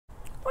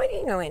What do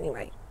you know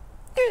anyway?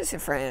 There's a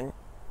friend.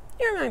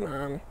 You're my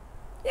mom.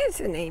 There's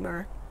a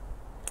neighbor.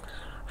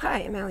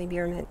 Hi, I'm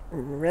Bierman.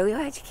 Really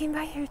glad you came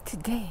by here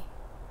today.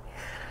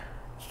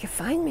 You can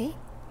find me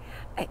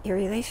at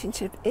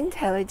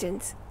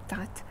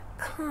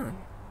yourrelationshipintelligence.com.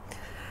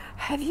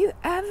 Have you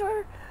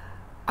ever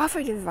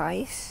offered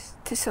advice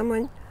to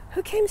someone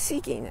who came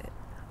seeking it?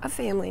 A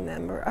family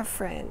member, a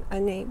friend, a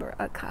neighbor,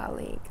 a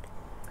colleague.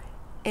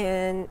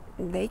 And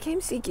they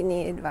came seeking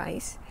the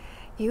advice.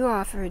 You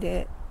offered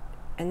it,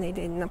 and they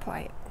didn't apply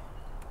it.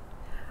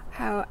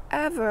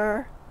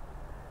 However,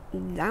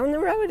 down the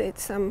road at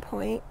some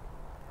point,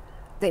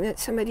 they met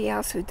somebody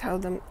else who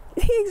told them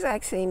the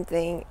exact same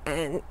thing,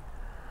 and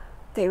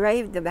they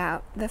raved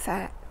about the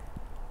fact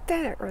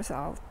that it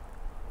resolved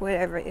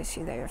whatever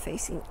issue they were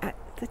facing at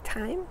the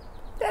time.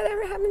 That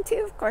ever happened to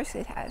you? Of course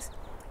it has.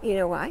 You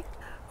know why?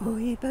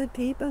 We put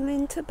people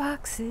into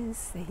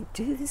boxes. They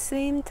do the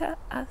same to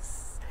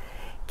us.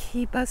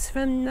 Keep us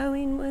from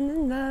knowing one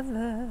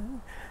another.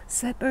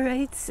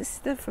 Separate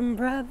sister from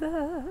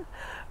brother.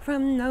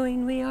 From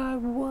knowing we are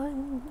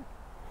one.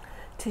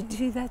 To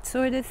do that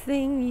sort of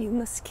thing, you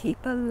must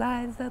keep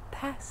alive the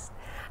past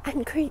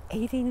and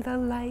creating the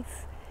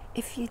life.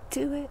 If you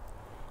do it,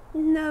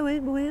 no,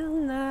 it will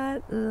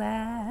not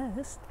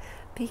last,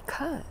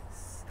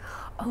 because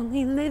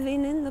only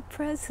living in the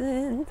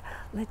present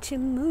lets you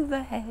move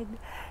ahead.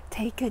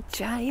 Take a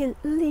giant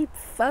leap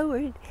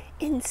forward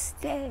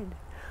instead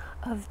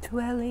of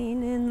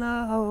dwelling in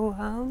the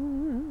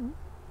ho-hum.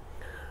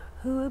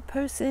 Who a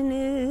person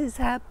is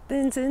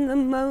happens in the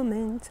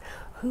moment.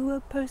 Who a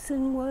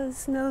person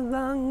was no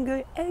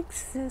longer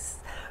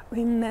exists.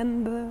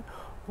 Remember,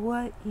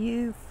 what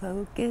you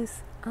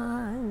focus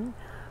on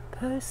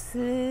persists.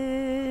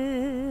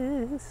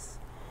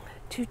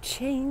 To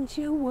change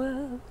your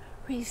world,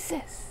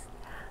 resist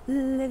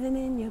living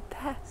in your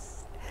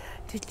past.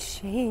 To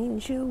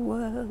change your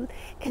world,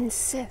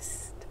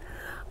 insist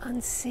on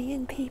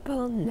seeing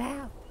people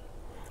now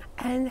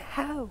and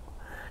how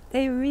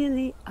they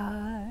really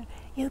are.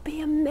 You'll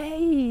be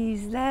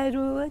amazed at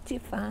what you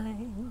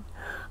find.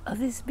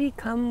 Others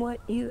become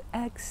what you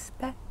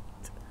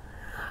expect.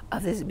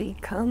 Others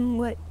become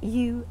what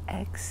you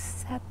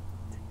accept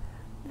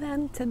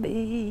them to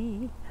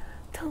be.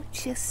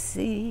 Don't you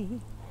see?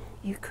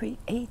 You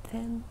create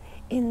them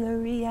in the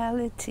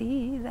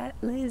reality that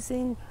lives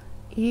in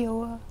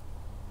your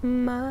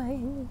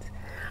mind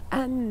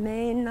and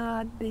may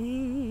not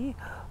be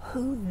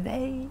who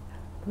they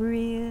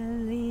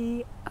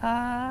really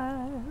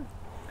are.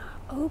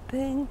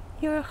 Open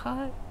your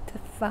heart to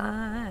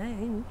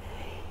find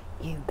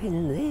you've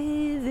been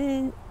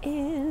living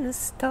in a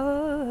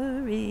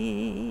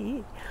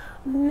story,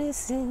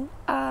 missing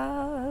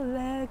all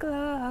that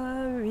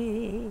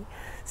glory.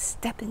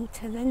 Step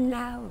into the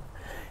now,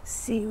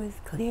 see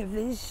with clear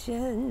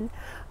vision,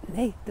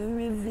 make the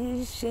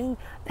revision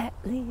that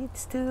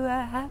leads to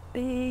a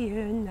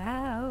happier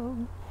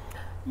now.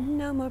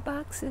 No more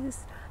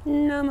boxes,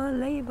 no more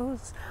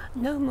labels,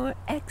 no more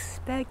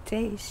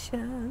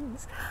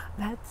expectations.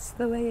 That's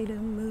the way to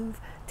move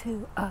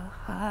to a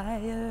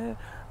higher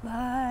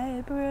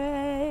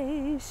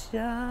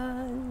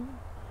vibration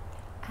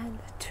and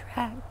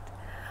attract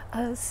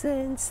a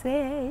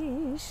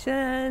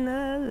sensation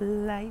of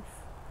life.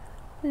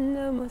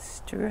 No more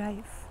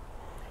strife.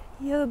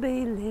 You'll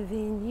be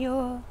living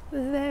your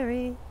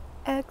very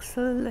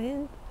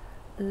excellent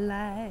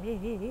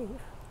life.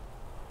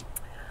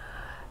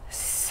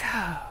 So,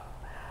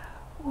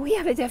 we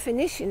have a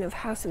definition of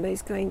how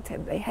somebody's going to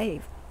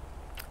behave,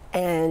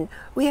 and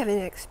we have an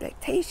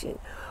expectation.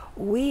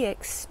 We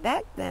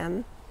expect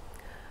them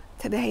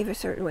to behave a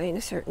certain way in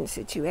a certain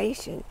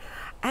situation,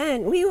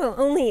 and we will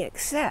only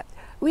accept,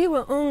 we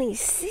will only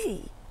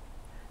see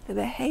the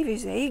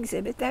behaviors they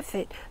exhibit that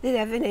fit the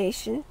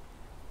definition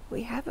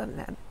we have of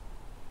them.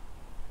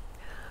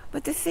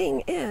 But the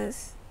thing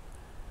is,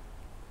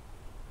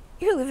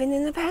 you're living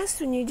in the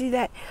past when you do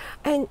that,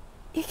 and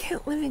you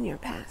can't live in your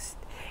past.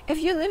 If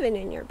you're living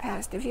in your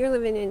past, if you're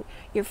living in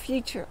your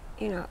future,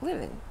 you're not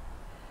living.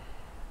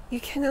 You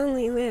can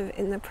only live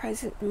in the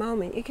present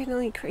moment. You can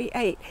only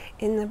create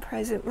in the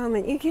present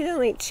moment. You can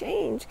only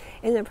change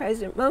in the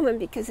present moment,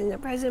 because in the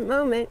present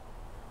moment,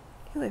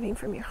 you're living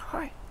from your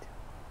heart.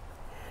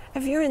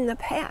 If you're in the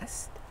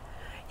past,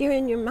 you're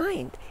in your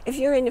mind. If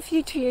you're in the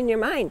future, you're in your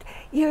mind.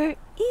 Your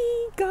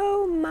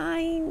ego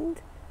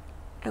mind.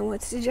 And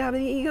what's the job of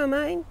the ego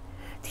mind?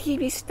 To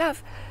keep you to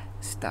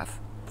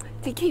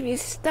keep you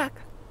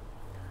stuck.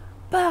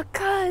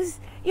 Because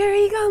your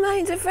ego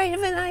mind's afraid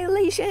of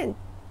annihilation.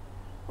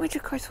 Which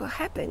of course will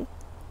happen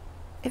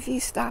if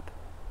you stop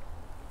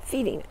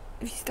feeding it,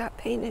 if you stop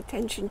paying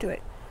attention to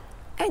it.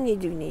 And you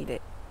do need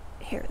it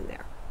here and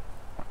there.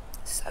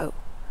 So,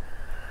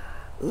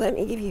 let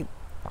me give you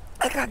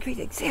a concrete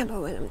example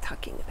of what I'm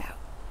talking about.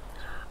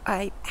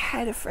 I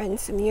had a friend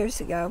some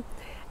years ago,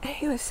 and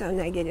he was so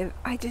negative,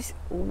 I just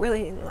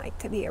really didn't like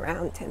to be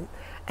around him.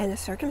 And a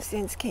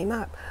circumstance came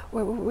up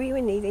where we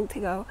were needing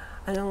to go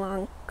on a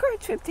long car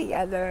trip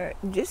together,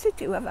 just the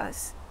two of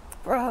us,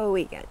 for a whole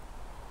weekend.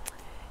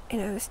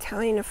 And I was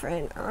telling a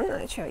friend, I'm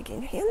not sure I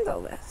can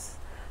handle this.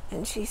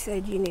 And she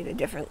said, you need a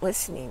different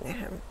listening to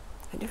him.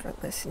 A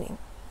different listening.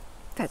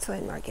 That's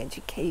landmark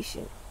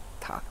education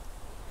talk.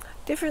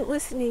 Different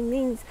listening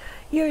means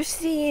you're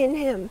seeing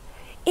him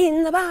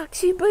in the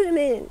box you put him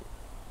in.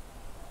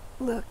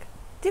 Look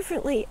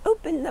differently.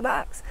 Open the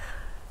box.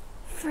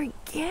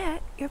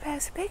 Forget your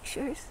past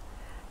pictures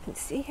and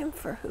see him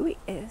for who he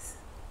is.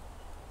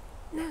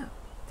 Now,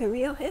 the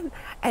real him.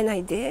 And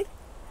I did.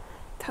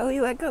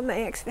 Totally let go of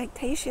my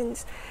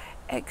expectations,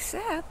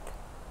 except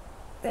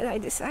that I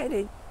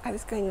decided I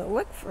was going to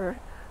look for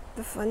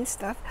the fun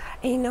stuff.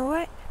 And you know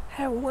what?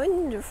 Had a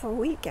wonderful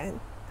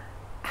weekend.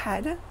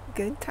 Had a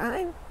good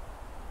time.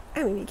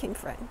 We became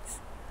friends.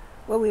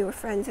 Well, we were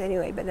friends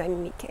anyway, but I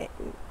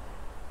became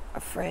a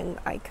friend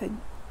I could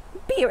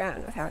be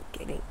around without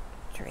getting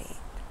drained.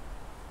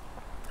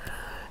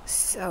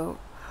 So,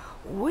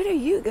 what are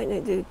you going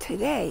to do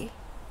today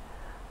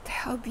to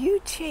help you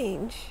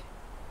change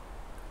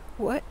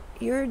what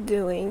you're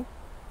doing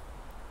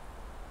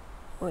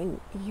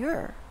when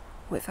you're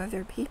with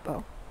other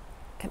people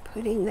and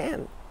putting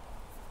them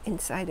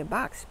inside a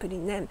box,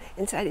 putting them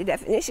inside a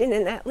definition,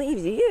 and that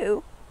leaves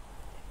you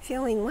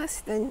feeling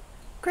less than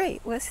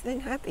great, less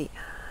than happy,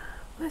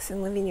 less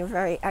than living your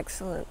very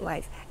excellent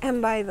life.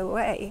 And by the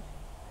way,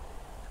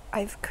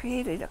 I've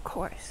created a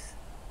course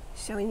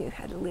showing you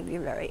how to live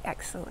your very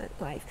excellent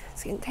life.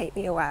 It's going to take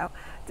me a while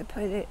to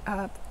put it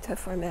up, to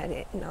format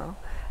it and all,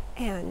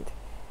 and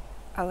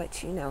I'll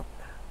let you know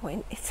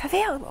when it's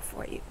available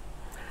for you.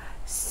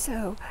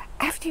 So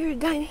after you're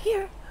done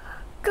here,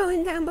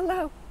 going down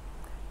below,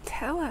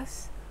 tell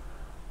us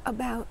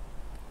about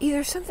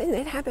either something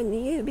that happened to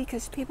you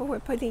because people were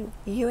putting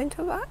you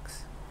into a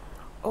box,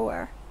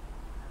 or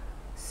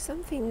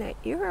something that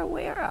you're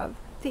aware of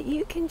that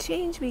you can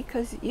change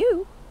because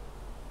you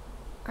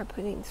are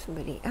putting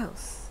somebody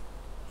else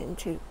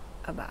into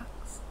a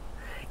box.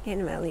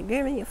 And I'm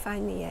Bierman. You'll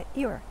find me at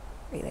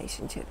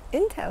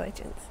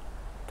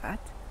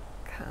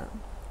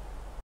yourrelationshipintelligence.com.